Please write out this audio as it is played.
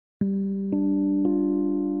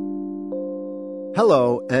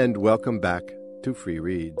Hello, and welcome back to Free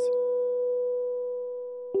Reads.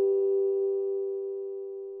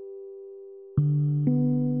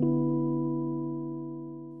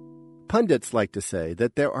 Pundits like to say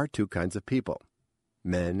that there are two kinds of people,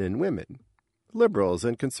 men and women, liberals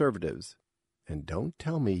and conservatives. And don't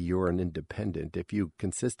tell me you're an independent if you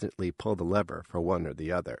consistently pull the lever for one or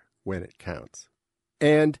the other when it counts.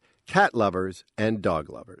 And cat lovers and dog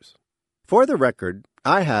lovers. For the record,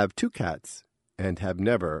 I have 2 cats and have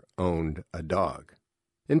never owned a dog.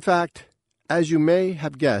 In fact, as you may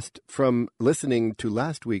have guessed from listening to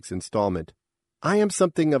last week's installment, I am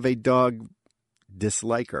something of a dog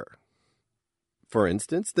disliker. For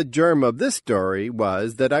instance, the germ of this story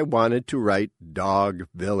was that I wanted to write dog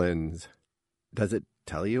villains. Does it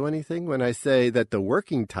tell you anything when I say that the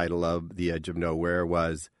working title of The Edge of Nowhere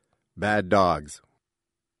was Bad Dogs?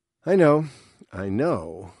 I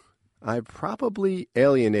know. I've probably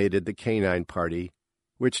alienated the canine party,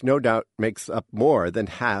 which no doubt makes up more than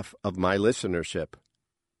half of my listenership.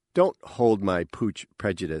 Don't hold my pooch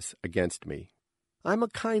prejudice against me. I'm a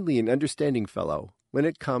kindly and understanding fellow when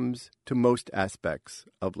it comes to most aspects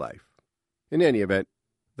of life. In any event,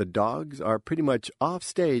 the dogs are pretty much off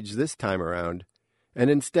stage this time around, and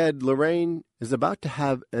instead Lorraine is about to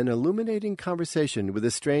have an illuminating conversation with a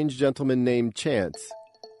strange gentleman named Chance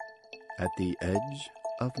at the edge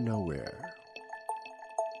of nowhere.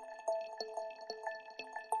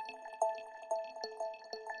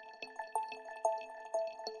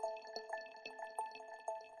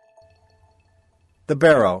 The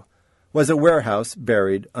Barrow was a warehouse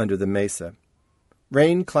buried under the mesa.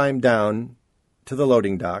 Rain climbed down to the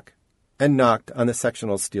loading dock and knocked on the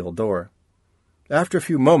sectional steel door. After a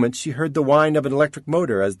few moments, she heard the whine of an electric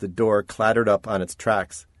motor as the door clattered up on its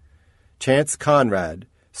tracks. Chance Conrad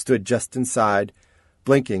stood just inside,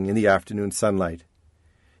 blinking in the afternoon sunlight.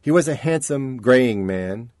 He was a handsome, graying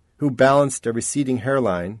man who balanced a receding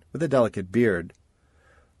hairline with a delicate beard.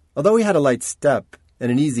 Although he had a light step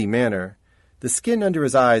and an easy manner, the skin under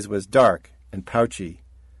his eyes was dark and pouchy.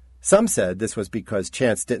 Some said this was because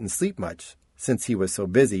Chance didn't sleep much, since he was so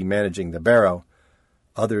busy managing the Barrow.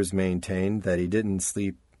 Others maintained that he didn't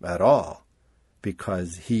sleep at all,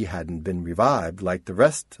 because he hadn't been revived like the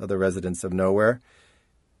rest of the residents of Nowhere.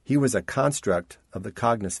 He was a construct of the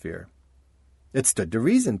cognosphere. It stood to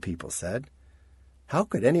reason, people said. How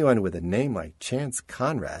could anyone with a name like Chance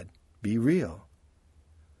Conrad be real?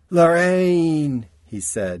 "Lorraine," he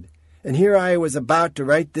said, "and here I was about to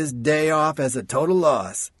write this day off as a total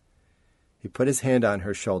loss." He put his hand on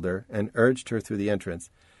her shoulder and urged her through the entrance.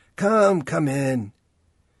 Come in."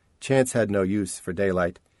 Chance had no use for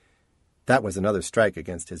daylight. That was another strike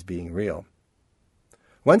against his being real.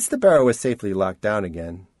 Once the Barrow was safely locked down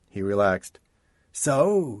again, he relaxed.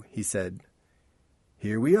 "So," he said,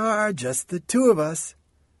 "here we are, just the 2 of us.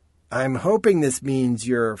 I'm hoping this means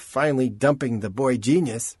you're finally dumping the boy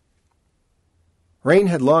genius." Rain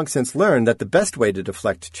had long since learned that the best way to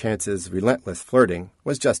deflect Chance's relentless flirting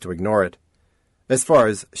was just to ignore it. As far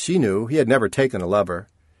as she knew, he had never taken a lover.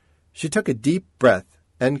 She took a deep breath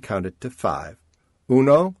and counted to 5.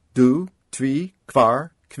 1, 2, 3,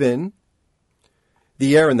 4, 5.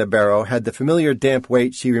 The air in the Barrow had the familiar damp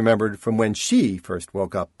weight she remembered from when she first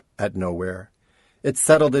woke up at Nowhere. It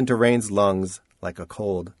settled into Rain's lungs like a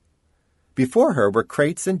cold. Before her were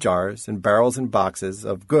crates and jars and barrels and boxes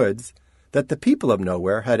of goods that the people of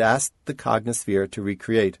Nowhere had asked the cognosphere to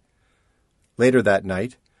recreate. Later that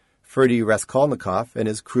night, Ferdy Raskolnikov and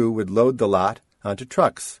his crew would load the lot onto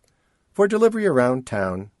trucks for delivery around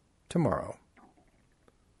town tomorrow.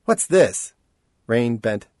 "What's this?" Rain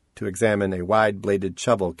bent to examine a wide-bladed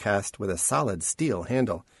shovel cast with a solid steel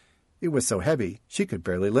handle. It was so heavy she could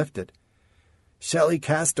barely lift it. "Shelley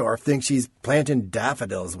Castorf thinks she's planting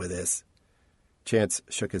daffodils with this." Chance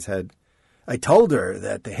shook his head. "I told her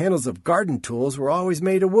that the handles of garden tools were always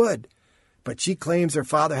made of wood, but she claims her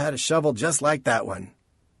father had a shovel just like that one."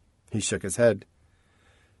 He shook his head.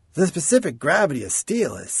 "The specific gravity of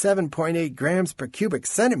steel is 7.8 grams per cubic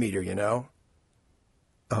centimeter, you know."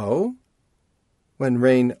 "Oh?" When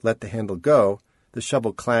Rain let the handle go, the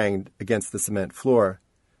shovel clanged against the cement floor.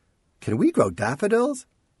 "Can we grow daffodils?"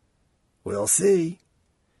 "We'll see."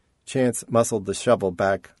 Chance muscled the shovel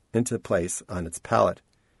back into place on its pallet.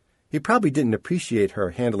 He probably didn't appreciate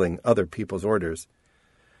her handling other people's orders.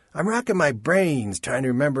 "I'm racking my brains trying to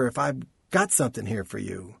remember if I've got something here for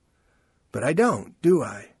you. But I don't, do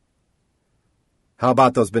I?" "How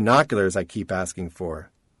about those binoculars I keep asking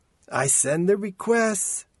for?" "I send the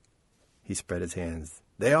requests." He spread his hands.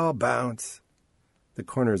 "They all bounce." The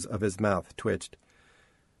corners of his mouth twitched.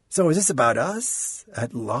 "So is this about us?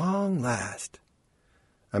 At long last?"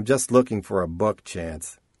 I'm just looking for a book,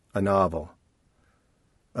 Chance. A novel.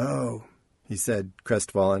 Oh, he said,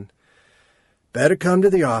 crestfallen. Better come to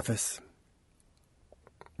the office.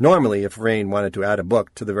 Normally, if Rain wanted to add a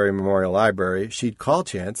book to the very Memorial Library, she'd call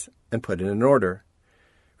Chance and put in an order.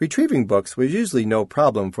 Retrieving books was usually no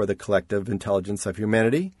problem for the collective intelligence of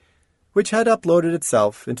humanity, which had uploaded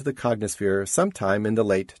itself into the cognosphere sometime in the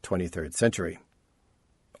late 23rd century.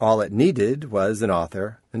 All it needed was an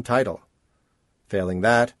author and title. Failing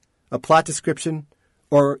that, a plot description,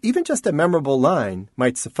 or even just a memorable line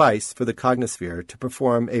might suffice for the cognosphere to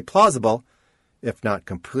perform a plausible, if not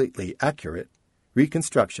completely accurate,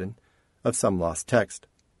 reconstruction of some lost text.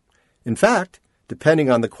 In fact, depending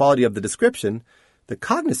on the quality of the description, the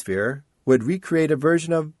cognosphere would recreate a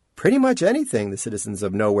version of pretty much anything the citizens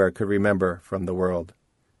of Nowhere could remember from the world.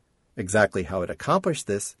 Exactly how it accomplished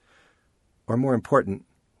this, or more important,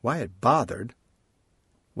 why it bothered,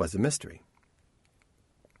 was a mystery.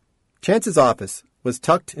 Chance's office was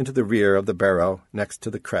tucked into the rear of the barrow next to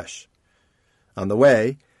the creche. On the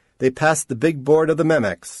way, they passed the big board of the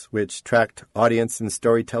Memex, which tracked audience and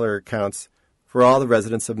storyteller accounts for all the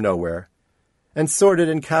residents of Nowhere, and sorted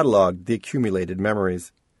and cataloged the accumulated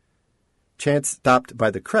memories. Chance stopped by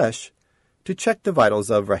the creche to check the vitals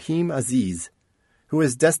of Rahim Aziz, who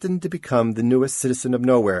was destined to become the newest citizen of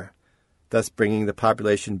Nowhere, thus bringing the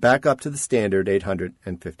population back up to the standard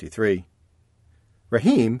 853.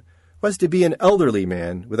 Rahim was to be an elderly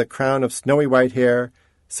man with a crown of snowy white hair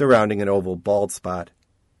surrounding an oval bald spot.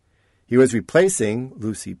 He was replacing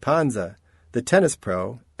Lucy Panza, the tennis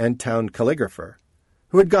pro and town calligrapher,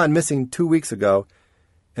 who had gone missing 2 weeks ago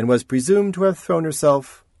and was presumed to have thrown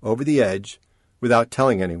herself over the edge without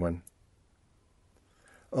telling anyone.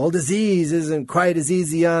 Old Aziz isn't quite as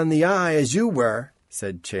easy on the eye as you were,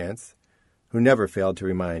 said Chance, who never failed to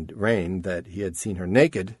remind Rain that he had seen her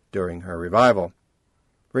naked during her revival.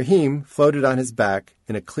 Rahim floated on his back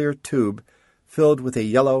in a clear tube filled with a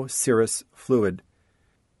yellow serous fluid.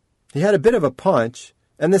 He had a bit of a paunch,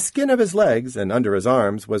 and the skin of his legs and under his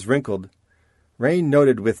arms was wrinkled. Rain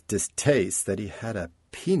noted with distaste that he had a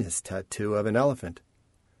penis tattoo of an elephant.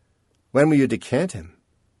 When will you decant him?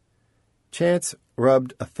 Chance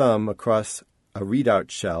rubbed a thumb across a readout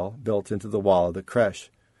shell built into the wall of the creche.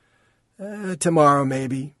 Tomorrow,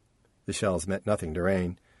 maybe. The shells meant nothing to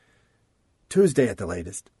Rain. Tuesday at the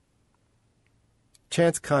latest.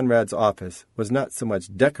 Chance Conrad's office was not so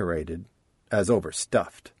much decorated as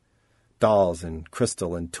overstuffed. Dolls and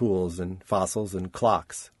crystal and tools and fossils and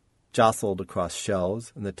clocks jostled across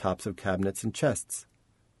shelves and the tops of cabinets and chests.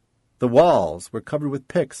 The walls were covered with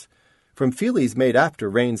pics from feelies made after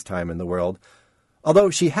Rain's time in the world, although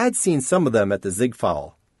she had seen some of them at the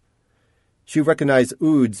Ziegfeld. She recognized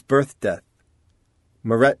Oude's birth death,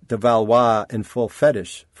 Marette de Valois in full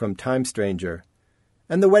fetish from Time Stranger,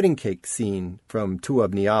 and the wedding cake scene from Two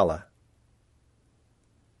of Niala.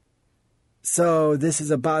 So this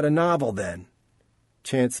is about a novel, then?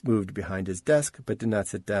 Chance moved behind his desk, but did not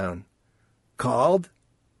sit down. Called?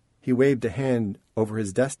 He waved a hand over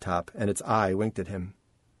his desktop, and its eye winked at him.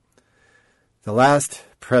 The Last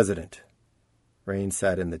President. Rain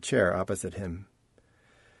sat in the chair opposite him.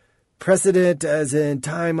 Precedent as in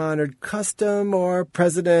time-honored custom, or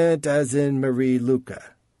president as in Marie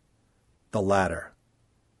Luca? The latter.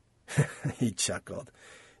 He chuckled.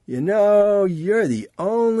 You know, you're the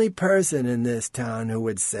only person in this town who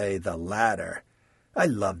would say the latter. I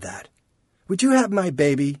love that. Would you have my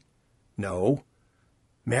baby? No.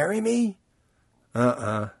 Marry me?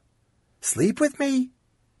 Sleep with me?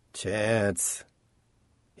 Chance.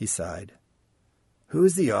 He sighed.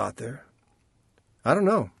 Who's the author? I don't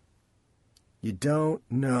know. You don't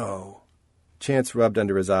know. Chance rubbed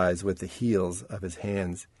under his eyes with the heels of his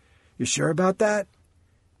hands. You sure about that?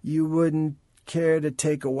 You wouldn't care to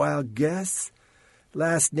take a wild guess?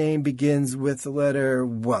 Last name begins with the letter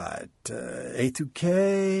what? A through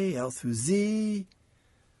K, L through Z?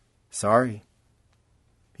 Sorry.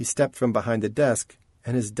 He stepped from behind the desk,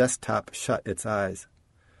 and his desktop shut its eyes.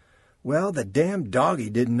 Well, the damn doggy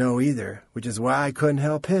didn't know either, which is why I couldn't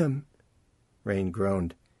help him. Rain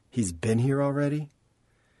groaned. He's been here already?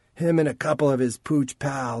 Him and a couple of his pooch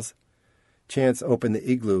pals. Chance opened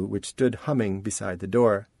the igloo, which stood humming beside the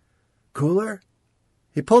door. Cooler?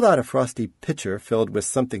 He pulled out a frosty pitcher filled with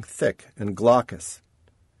something thick and glaucous.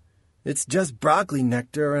 It's just broccoli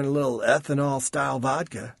nectar and a little ethanol-style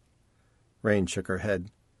vodka. Rain shook her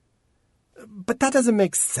head. But that doesn't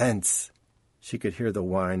make sense. She could hear the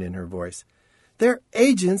whine in her voice. They're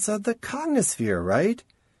agents of the cognosphere, right?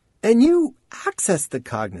 And you access the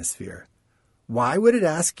cognosphere. Why would it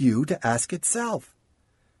ask you to ask itself?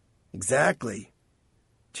 Exactly.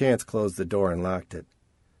 Chance closed the door and locked it.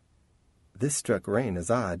 This struck Rain as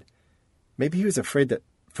odd. Maybe he was afraid that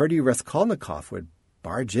Ferdy Raskolnikov would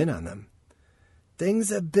barge in on them. "Things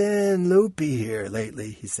have been loopy here lately,"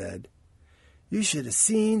 he said. "You should have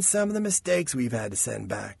seen some of the mistakes we've had to send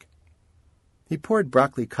back." He poured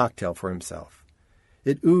broccoli cocktail for himself.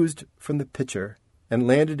 It oozed from the pitcher and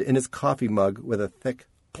landed in his coffee mug with a thick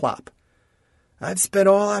plop. "I've spent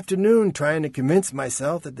all afternoon trying to convince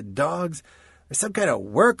myself that the dogs are some kind of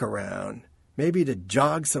workaround, maybe to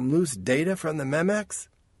jog some loose data from the Memex."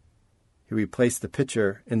 He replaced the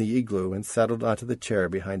pitcher in the igloo and settled onto the chair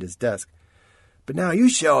behind his desk. "But now you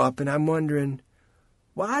show up, and I'm wondering,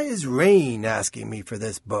 why is Rain asking me for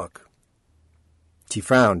this book?" She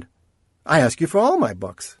frowned. "I ask you for all my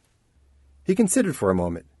books." He considered for a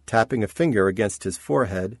moment, tapping a finger against his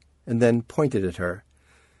forehead, and then pointed at her.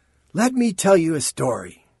 "Let me tell you a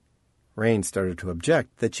story." Rain started to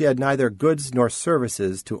object that she had neither goods nor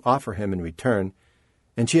services to offer him in return,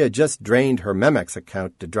 and she had just drained her Memex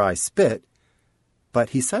account to dry spit, but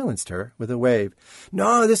he silenced her with a wave.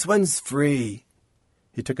 "No, this one's free."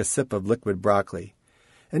 He took a sip of liquid broccoli.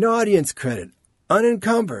 "An audience credit,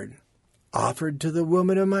 unencumbered, offered to the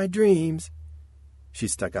woman of my dreams." She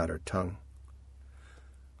stuck out her tongue.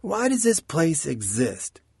 "Why does this place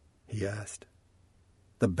exist?" he asked.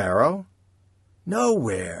 "The Barrow?"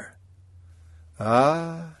 "Nowhere."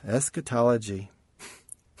 "Ah, eschatology."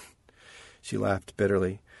 She laughed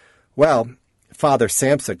bitterly. "Well, Father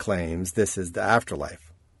Samsa claims this is the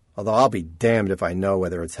afterlife, although I'll be damned if I know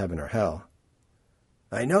whether it's heaven or hell."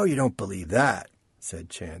 "I know you don't believe that," said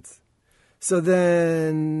Chance. "So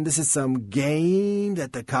then this is some game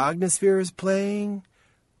that the Cognosphere is playing?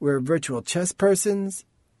 We're virtual chess persons?"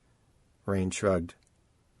 Rain shrugged.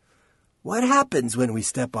 "What happens when we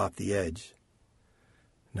step off the edge?"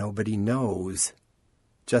 "Nobody knows."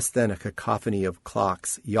 Just then a cacophony of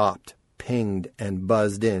clocks yawped, pinged, and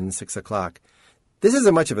buzzed in 6 o'clock. "This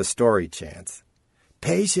isn't much of a story, Chance."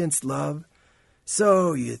 "Patience, love.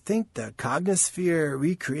 So you think the Cognosphere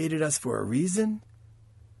recreated us for a reason?"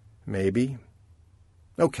 "Maybe."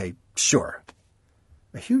 "Okay, sure."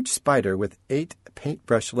 A huge spider with 8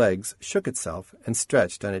 paintbrush legs shook itself and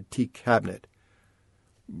stretched on a teak cabinet.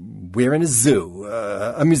 "We're in a zoo,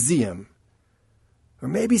 a museum." "Or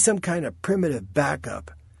maybe some kind of primitive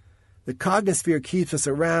backup. The Cognosphere keeps us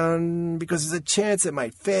around because there's a chance it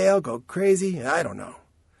might fail, go crazy, I don't know.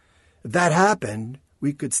 If that happened,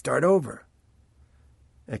 we could start over."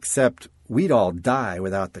 "Except we'd all die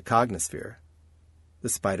without the Cognosphere." The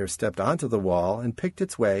spider stepped onto the wall and picked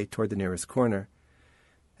its way toward the nearest corner.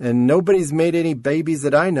 "And nobody's made any babies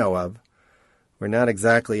that I know of. We're not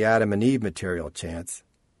exactly Adam and Eve material, Chance."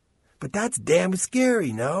 "But that's damn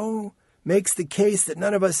scary, no? Makes the case that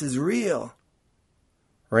none of us is real."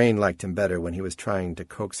 Rain liked him better when he was trying to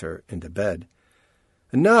coax her into bed.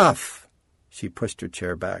 "Enough!" She pushed her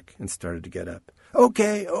chair back and started to get up.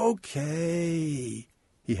 Okay.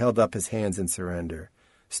 He held up his hands in surrender.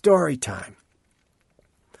 "Story time.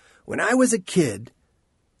 When I was a kid,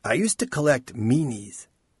 I used to collect meanies."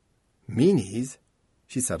 "Meanies?"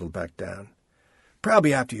 She settled back down.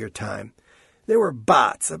 "Probably after your time. There were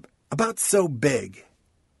bots, about so big."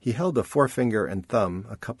 He held a forefinger and thumb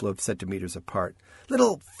a couple of centimeters apart.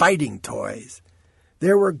 "Little fighting toys.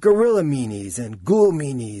 There were gorilla meanies and ghoul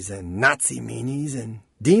meanies and Nazi meanies and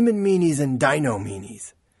demon meanies and dino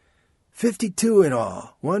meanies. 52 in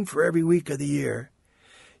all, one for every week of the year.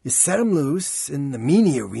 You set them loose in the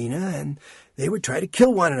meanie arena and they would try to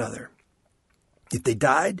kill one another. If they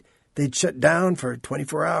died, they'd shut down for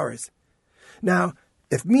 24 hours. Now,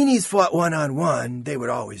 if meanies fought one-on-one, they would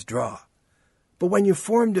always draw. But when you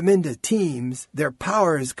formed them into teams, their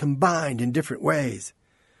powers combined in different ways.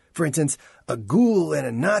 For instance, a ghoul and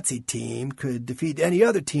a Nazi team could defeat any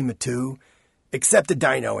other team of 2, except a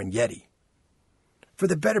Dino and Yeti. For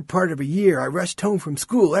the better part of a year, I rushed home from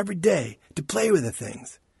school every day to play with the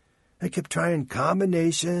things. I kept trying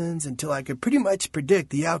combinations until I could pretty much predict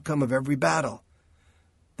the outcome of every battle.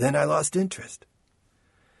 Then I lost interest."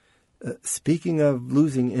 "Speaking of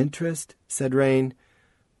losing interest," said Rain,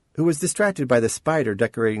 who was distracted by the spider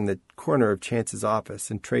decorating the corner of Chance's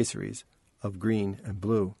office in traceries of green and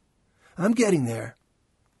blue. "I'm getting there."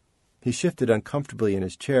 He shifted uncomfortably in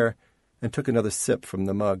his chair and took another sip from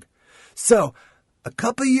the mug. "So, a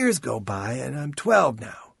couple of years go by, and I'm 12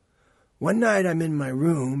 now. One night I'm in my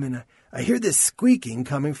room, and I hear this squeaking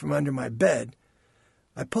coming from under my bed.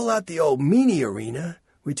 I pull out the old meanie arena,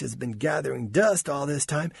 which has been gathering dust all this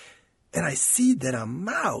time, and I see that a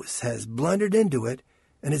mouse has blundered into it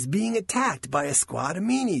and is being attacked by a squad of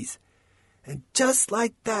meanies. And just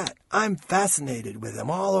like that, I'm fascinated with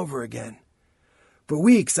them all over again. For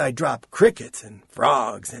weeks I drop crickets and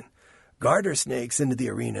frogs and garter snakes into the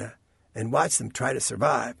arena and watch them try to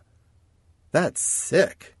survive. That's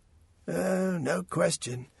sick. No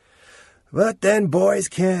question. But then boys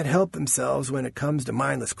can't help themselves when it comes to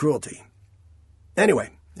mindless cruelty.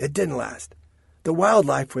 Anyway, it didn't last. The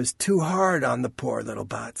wildlife was too hard on the poor little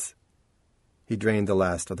bots. He drained the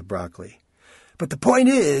last of the broccoli. But the point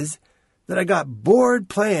is that I got bored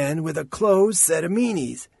playing with a closed set of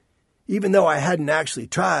meanies. Even though I hadn't actually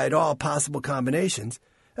tried all possible combinations,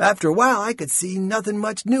 after a while I could see nothing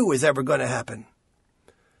much new was ever going to happen.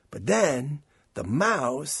 But then the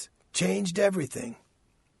mouse changed everything.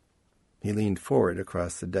 He leaned forward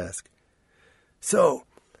across the desk. So,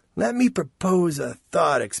 let me propose a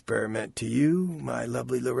thought experiment to you, my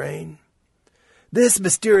lovely Lorraine. This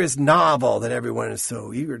mysterious novel that everyone is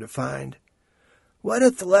so eager to find. What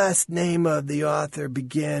if the last name of the author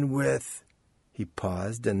began with... He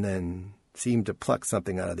paused and then seemed to pluck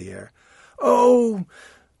something out of the air. Oh,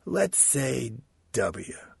 let's say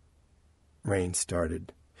W. Rain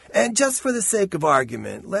started. And just for the sake of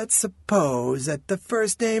argument, let's suppose that the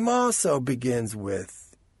first name also begins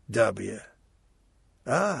with W.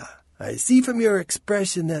 Ah, I see from your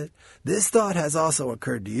expression that this thought has also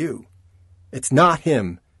occurred to you. It's not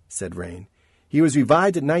him, said Rain. He was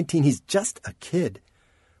revived at 19. He's just a kid.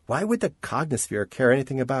 Why would the Cognosphere care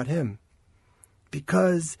anything about him?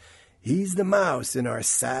 Because he's the mouse in our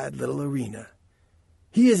sad little arena.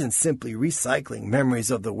 He isn't simply recycling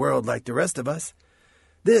memories of the world like the rest of us.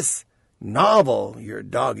 This novel your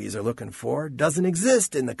doggies are looking for doesn't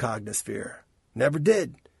exist in the Cognosphere. Never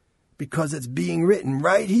did. Because it's being written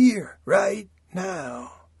right here, right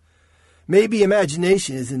now. Maybe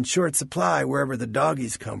imagination is in short supply wherever the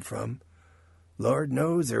doggies come from. Lord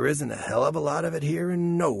knows there isn't a hell of a lot of it here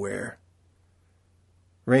and nowhere.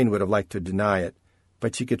 Rain would have liked to deny it,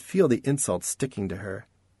 but she could feel the insult sticking to her.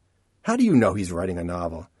 How do you know he's writing a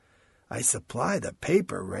novel? I supply the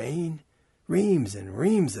paper, Rain. Reams and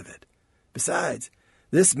reams of it. Besides,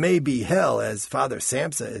 this may be hell, as Father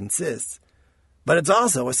Samsa insists, but it's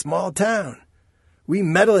also a small town. We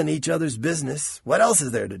meddle in each other's business. What else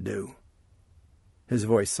is there to do? His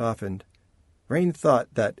voice softened. Rain thought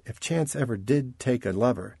that if chance ever did take a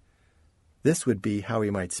lover, this would be how he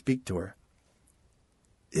might speak to her.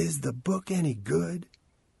 Is the book any good?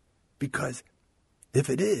 Because if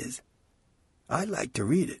it is, I'd like to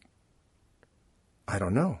read it. I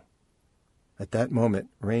don't know. At that moment,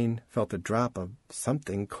 Rain felt a drop of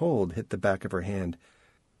something cold hit the back of her hand.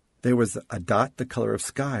 There was a dot the color of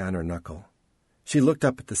sky on her knuckle. She looked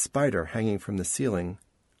up at the spider hanging from the ceiling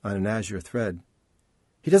on an azure thread.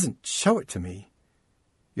 He doesn't show it to me.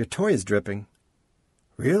 Your toy is dripping.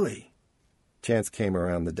 Really? Chance came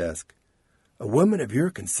around the desk. A woman of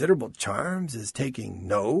your considerable charms is taking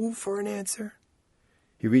no for an answer?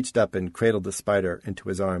 He reached up and cradled the spider into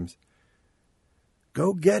his arms.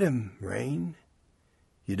 Go get him, Rain.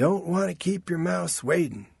 You don't want to keep your mouse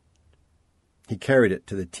waiting. He carried it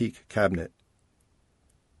to the teak cabinet.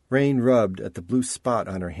 Rain rubbed at the blue spot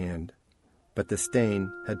on her hand, but the stain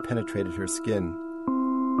had penetrated her skin.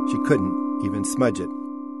 She couldn't even smudge it.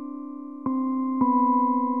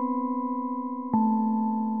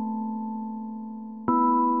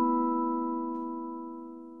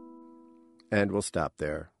 And we'll stop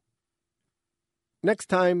there. Next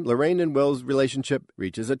time, Lorraine and Will's relationship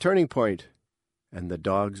reaches a turning point, and the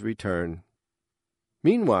dogs return.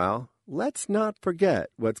 Meanwhile, let's not forget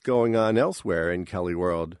what's going on elsewhere in Kelly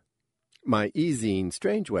World. My e-zine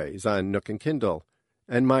Strange Ways on Nook and Kindle,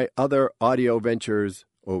 and my other audio ventures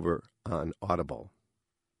over on Audible.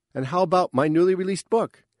 And how about my newly released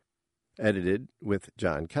book, edited with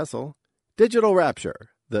John Kessel, Digital Rapture,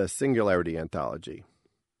 the Singularity Anthology.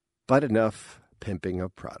 But enough pimping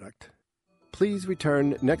of product. Please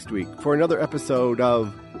return next week for another episode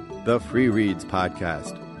of the Free Reads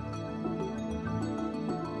Podcast.